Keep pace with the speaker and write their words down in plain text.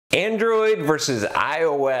Android versus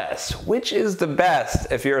iOS, which is the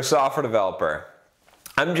best if you're a software developer?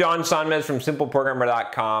 I'm John Sonmez from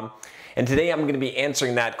simpleprogrammer.com, and today I'm going to be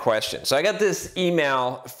answering that question. So I got this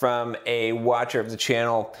email from a watcher of the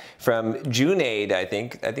channel from Junaid, I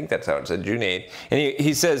think that's how it said, Junaid. And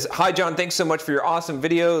he says, "Hi John, thanks so much for your awesome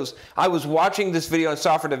videos. I was watching this video on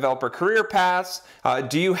software developer career paths.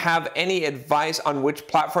 Do you have any advice on which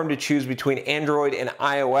platform to choose between Android and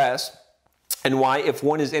iOS? And why if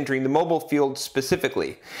one is entering the mobile field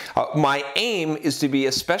specifically? My aim is to be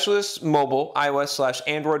a specialist mobile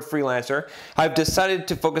iOS/Android freelancer. I've decided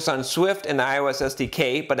to focus on Swift and the iOS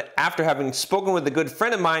SDK, but after having spoken with a good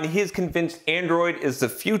friend of mine, he is convinced Android is the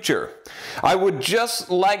future. I would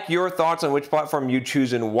just like your thoughts on which platform you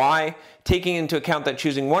choose and why, taking into account that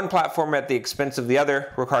choosing one platform at the expense of the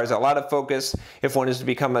other requires a lot of focus if one is to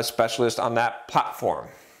become a specialist on that platform."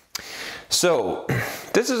 So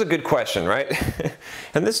this is a good question, right?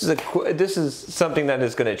 And this is something that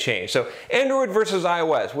is going to change. So Android versus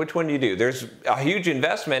iOS, which one do you do? There's a huge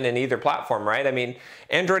investment in either platform, right? I mean,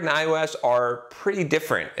 Android and iOS are pretty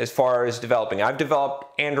different as far as developing. I've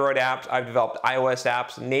developed Android apps, I've developed iOS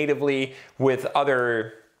apps natively with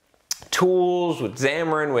other tools, with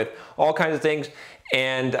Xamarin, with all kinds of things.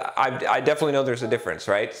 And I definitely know there's a difference,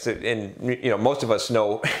 right? So, and most of us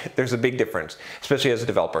know there's a big difference, especially as a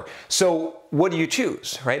developer. So what do you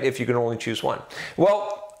choose, right? If you can only choose one?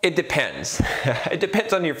 Well, it depends. It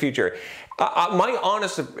depends on your future. My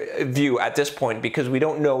honest view at this point, because we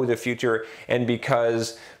don't know the future and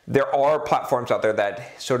because there are platforms out there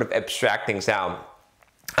that sort of abstract things out,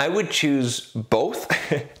 I would choose both,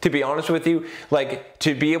 to be honest with you, like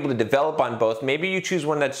to be able to develop on both. Maybe you choose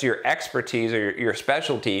one that's your expertise or your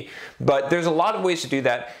specialty, but there's a lot of ways to do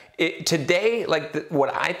that. Today,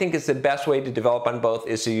 what I think is the best way to develop on both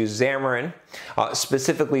is to use Xamarin,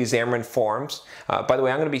 specifically Xamarin Forms. By the way,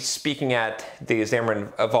 I'm going to be speaking at the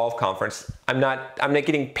Xamarin Evolve conference. I'm not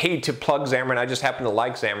getting paid to plug Xamarin. I just happen to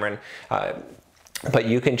like Xamarin. But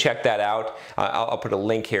you can check that out. I'll put a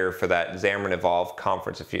link here for that Xamarin Evolve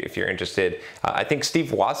conference if you're interested. I think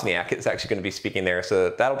Steve Wozniak is actually going to be speaking there,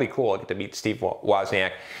 so that'll be cool. I get to meet Steve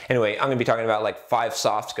Wozniak. Anyway, I'm going to be talking about like 5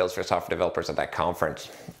 soft skills for software developers at that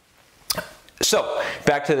conference. So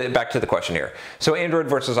back to the question here. So Android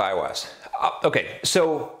versus iOS. Okay,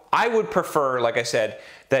 so I would prefer, like I said,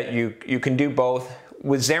 that you can do both.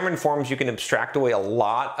 With Xamarin Forms, you can abstract away a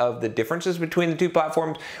lot of the differences between the two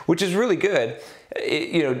platforms, which is really good.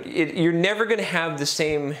 You're never going to have the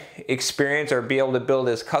same experience or be able to build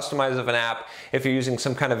as customized of an app if you're using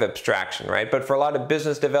some kind of abstraction, right? But for a lot of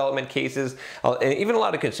business development cases, and even a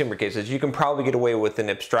lot of consumer cases, you can probably get away with an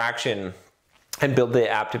abstraction and build the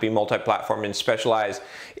app to be multi-platform and specialize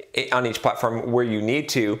on each platform where you need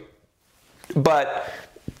to. But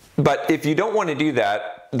if you don't want to do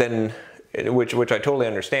that, then which I totally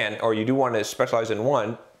understand, or you do want to specialize in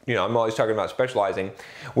one, I'm always talking about specializing,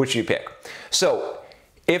 which you pick. So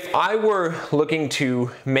if I were looking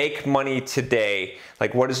to make money today,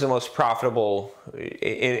 like what is the most profitable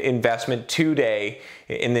investment today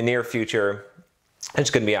in the near future, it's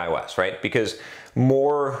going to be iOS, right? Because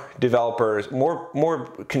more developers, more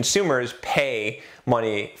consumers pay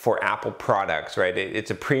money for Apple products, right?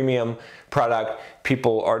 It's a premium product.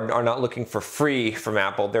 People are not looking for free from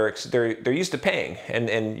Apple. They're used to paying,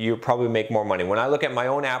 and you probably make more money. When I look at my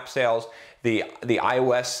own app sales, the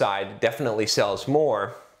iOS side definitely sells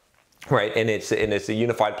more. Right, and it's a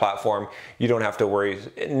unified platform. You don't have to worry.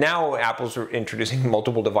 Now Apple's introducing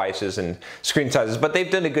multiple devices and screen sizes, but they've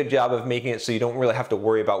done a good job of making it so you don't really have to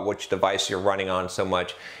worry about which device you're running on so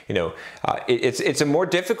much. It's a more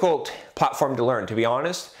difficult platform to learn, to be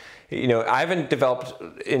honest. I haven't developed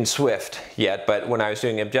in Swift yet, but when I was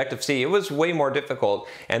doing Objective-C, it was way more difficult,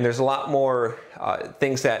 and there's a lot more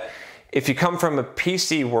things that, if you come from a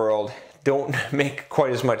PC world, don't make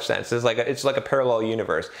quite as much sense. It's like a parallel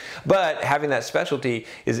universe. But having that specialty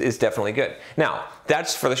is definitely good. Now,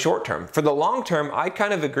 that's for the short term. For the long term, I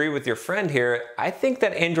kind of agree with your friend here. I think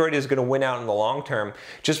that Android is going to win out in the long term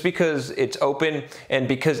just because it's open and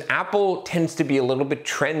because Apple tends to be a little bit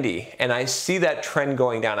trendy. And I see that trend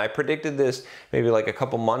going down. I predicted this maybe like a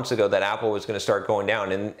couple months ago that Apple was going to start going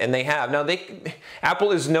down, and they have. Now,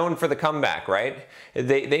 Apple is known for the comeback, right?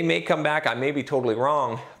 They may come back. I may be totally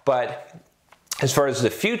wrong, but As far as the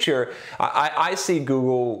future, I see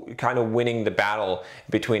Google kind of winning the battle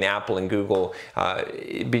between Apple and Google,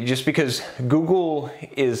 just because Google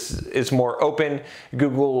is more open.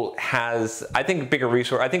 Google has, I think, bigger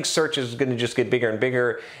resource. I think search is going to just get bigger and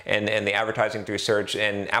bigger, and the advertising through search,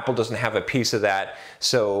 and Apple doesn't have a piece of that.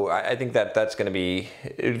 So I think that's going to be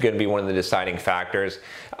one of the deciding factors.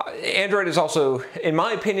 Android is also, in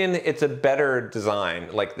my opinion, it's a better design.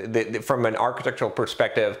 Like from an architectural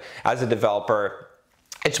perspective, as a developer,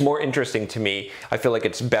 it's more interesting to me. I feel like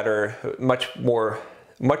it's better, much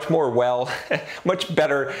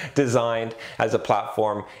better designed as a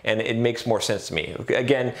platform, and it makes more sense to me.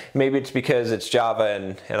 Again, maybe it's because it's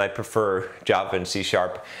Java, and I prefer Java and C#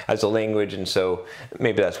 as a language, and so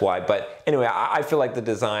maybe that's why. But anyway, I feel like the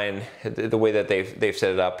design, the way that they've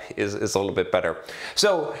set it up is a little bit better.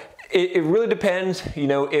 So it really depends. You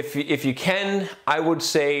know, if you can, I would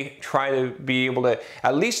say try to be able to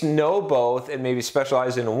at least know both and maybe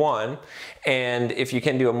specialize in one. And if you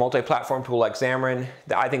can do a multi-platform tool like Xamarin,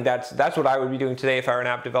 I think that's what I would be doing today if I were an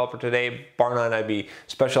app developer today. Bar none, I'd be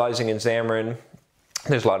specializing in Xamarin.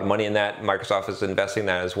 There's a lot of money in that. Microsoft is investing in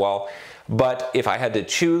that as well. But if I had to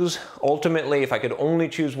choose, ultimately, if I could only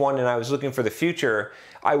choose one and I was looking for the future,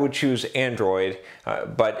 I would choose Android.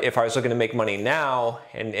 But if I was looking to make money now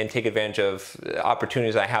and take advantage of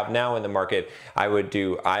opportunities I have now in the market, I would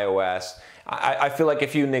do iOS. I feel like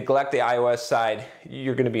if you neglect the iOS side,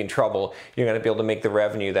 you're going to be in trouble. You're going to be able to make the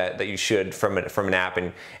revenue that you should from an app.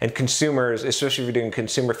 And consumers, especially if you're doing a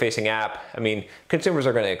consumer-facing app, I mean, consumers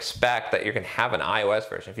are going to expect that you're going to have an iOS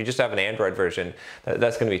version. If you just have an Android version,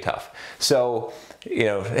 that's going to be tough. So, you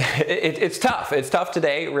know, it's tough. It's tough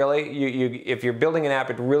today, really. If you're building an app,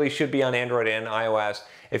 it really should be on Android and iOS.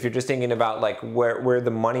 If you're just thinking about like where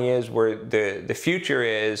the money is, where the future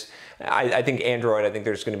is, I think Android, I think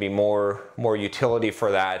there's going to be more utility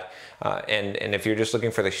for that. And if you're just looking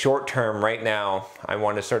for the short term right now, I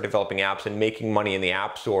want to start developing apps and making money in the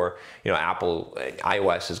App Store, you know, Apple,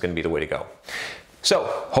 iOS is going to be the way to go. So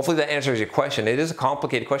hopefully that answers your question. It is a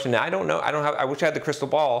complicated question. Now, I don't know. I wish I had the crystal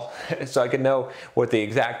ball so I could know what the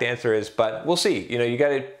exact answer is, but we'll see. You know, you got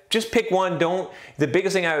to just pick one. The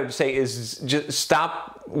biggest thing I would say is just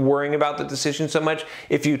stop worrying about the decision so much.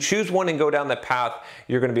 If you choose one and go down that path,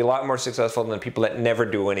 you're going to be a lot more successful than people that never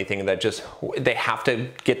do anything, that they have to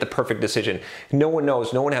get the perfect decision. No one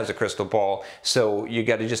knows. No one has a crystal ball. So you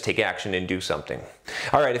got to just take action and do something.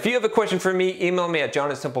 All right. If you have a question for me, email me at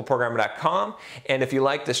john@simpleprogrammer.com. And if you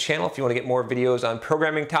like this channel, if you want to get more videos on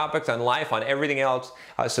programming topics, on life, on everything else,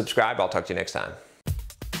 subscribe. I'll talk to you next time.